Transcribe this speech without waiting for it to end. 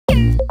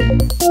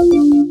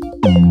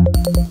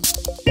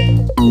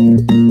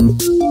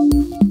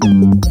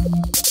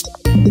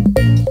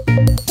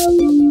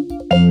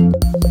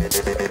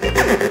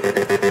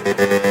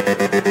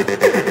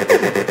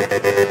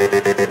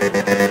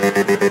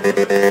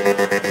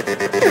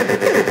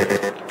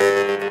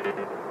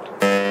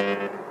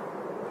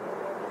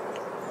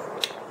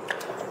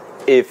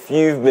If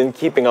you've been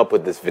keeping up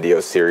with this video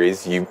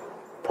series, you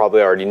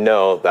probably already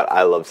know that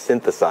I love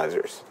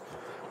synthesizers,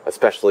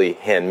 especially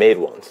handmade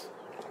ones.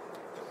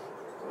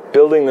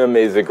 Building them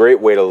is a great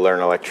way to learn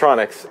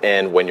electronics,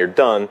 and when you're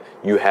done,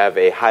 you have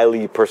a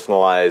highly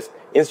personalized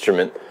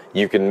instrument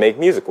you can make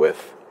music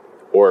with,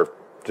 or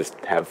just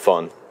have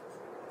fun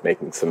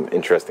making some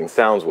interesting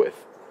sounds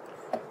with.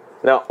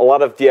 Now, a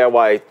lot of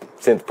DIY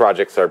synth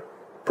projects are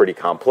pretty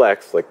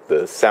complex, like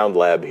the Sound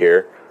Lab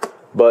here,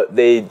 but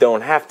they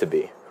don't have to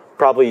be.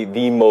 Probably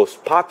the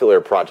most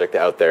popular project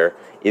out there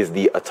is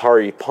the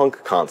Atari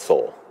Punk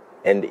Console,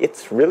 and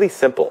it's really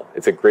simple.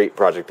 It's a great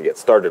project to get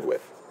started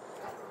with.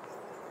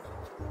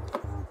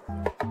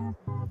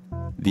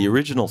 The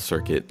original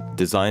circuit,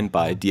 designed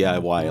by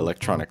DIY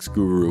electronics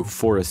guru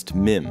Forrest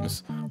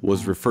Mims,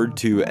 was referred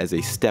to as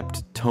a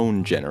stepped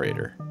tone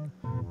generator,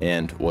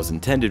 and was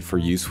intended for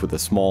use with a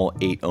small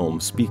 8-ohm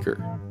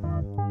speaker.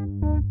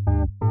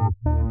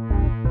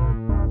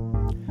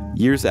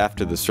 Years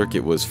after the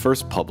circuit was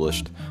first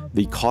published,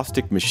 the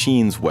Caustic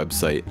Machines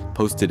website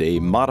posted a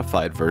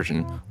modified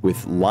version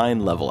with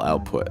line-level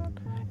output,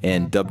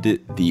 and dubbed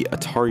it the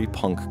Atari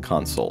Punk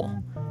Console,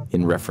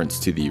 in reference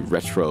to the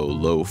retro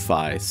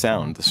lo-fi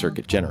sound the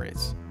circuit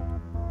generates.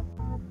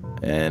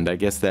 And I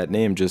guess that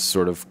name just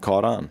sort of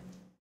caught on.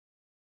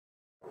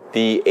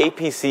 The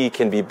APC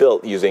can be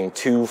built using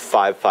two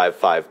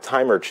 555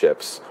 timer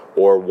chips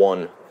or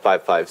one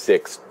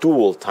 556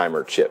 dual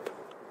timer chip,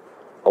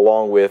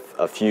 along with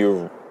a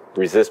few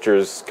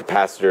resistors,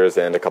 capacitors,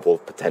 and a couple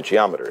of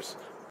potentiometers.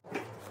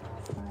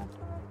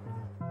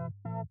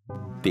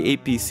 The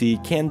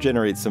APC can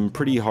generate some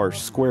pretty harsh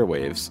square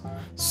waves,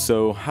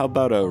 so how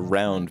about a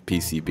round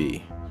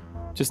PCB,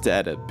 just to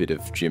add a bit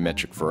of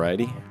geometric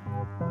variety?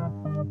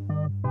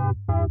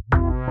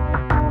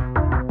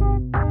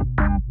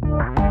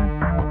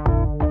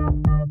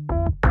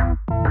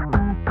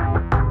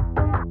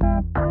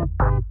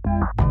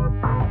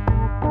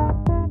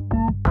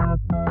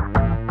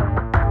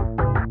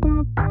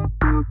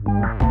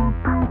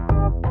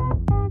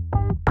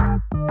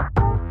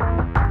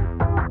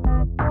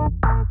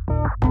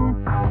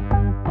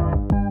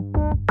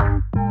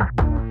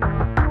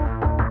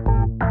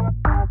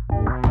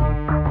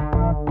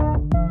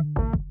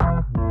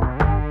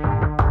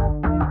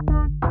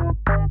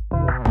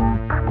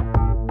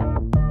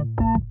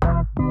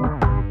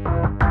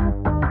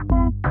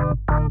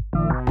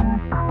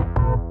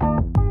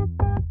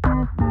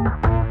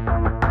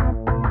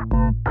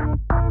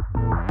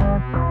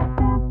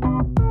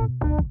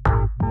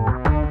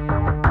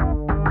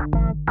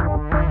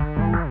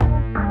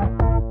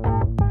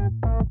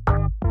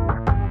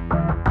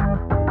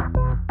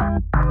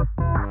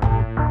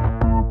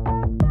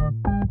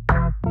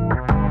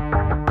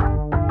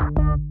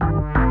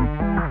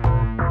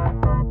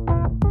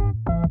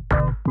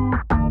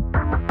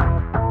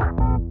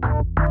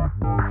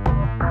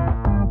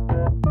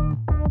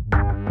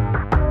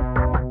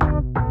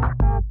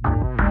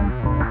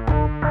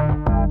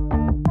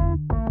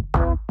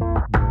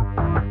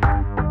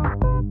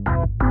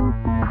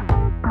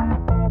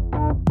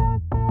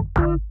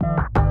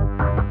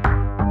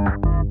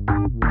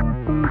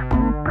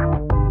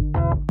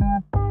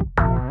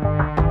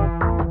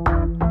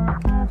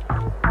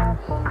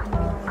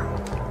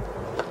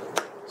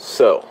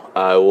 So,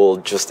 I will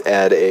just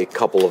add a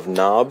couple of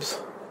knobs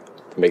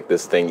to make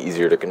this thing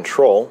easier to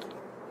control.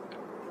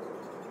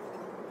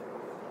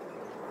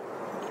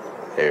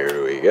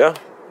 There we go.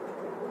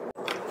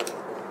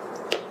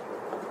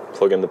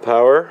 Plug in the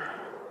power.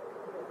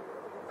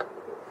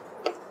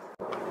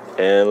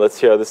 And let's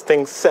hear how this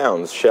thing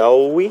sounds,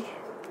 shall we?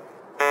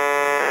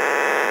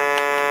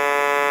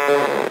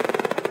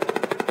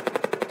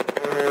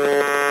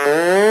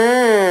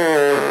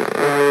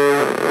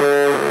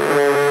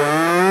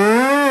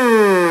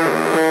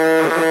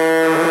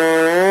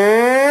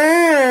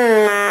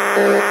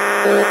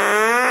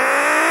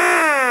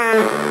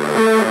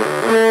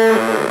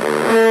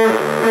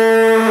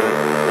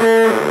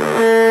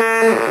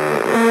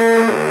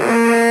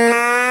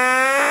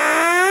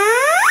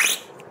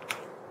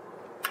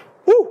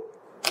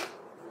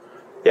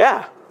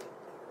 Yeah,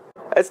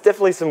 that's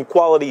definitely some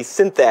quality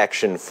synth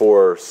action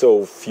for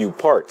so few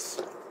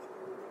parts.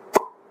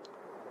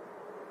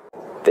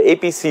 The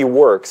APC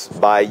works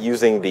by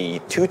using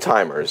the two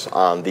timers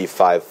on the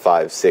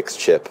 556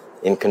 chip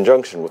in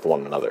conjunction with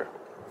one another.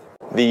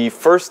 The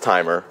first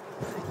timer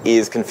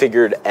is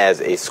configured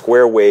as a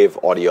square wave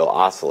audio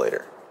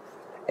oscillator,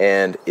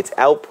 and its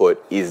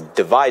output is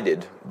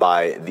divided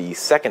by the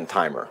second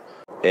timer,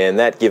 and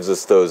that gives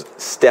us those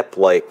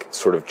step-like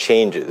sort of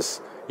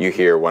changes you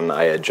hear when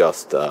I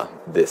adjust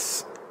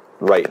this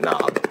right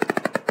knob.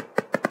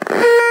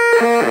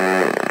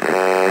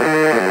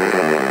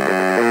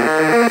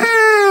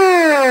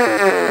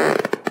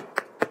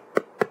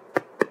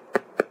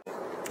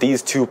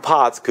 These two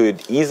pots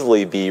could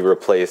easily be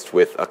replaced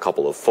with a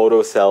couple of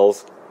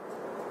photocells,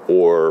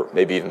 or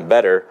maybe even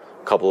better,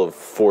 a couple of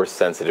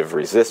force-sensitive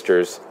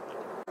resistors.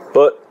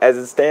 But as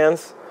it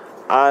stands,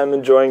 I'm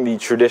enjoying the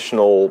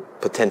traditional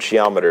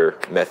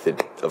potentiometer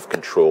method of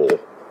control.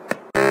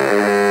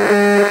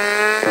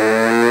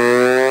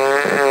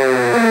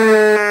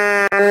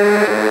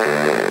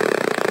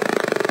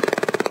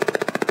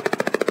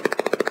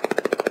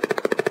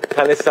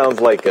 Kind of sounds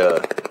like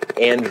a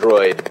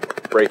Android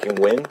breaking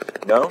wind.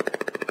 No?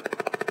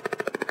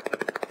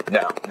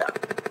 No.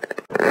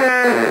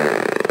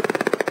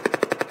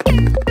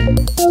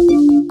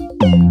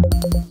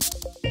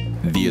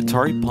 The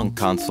Atari Punk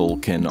Console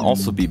can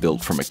also be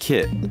built from a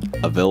kit,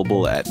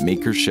 available at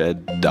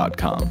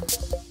makershed.com.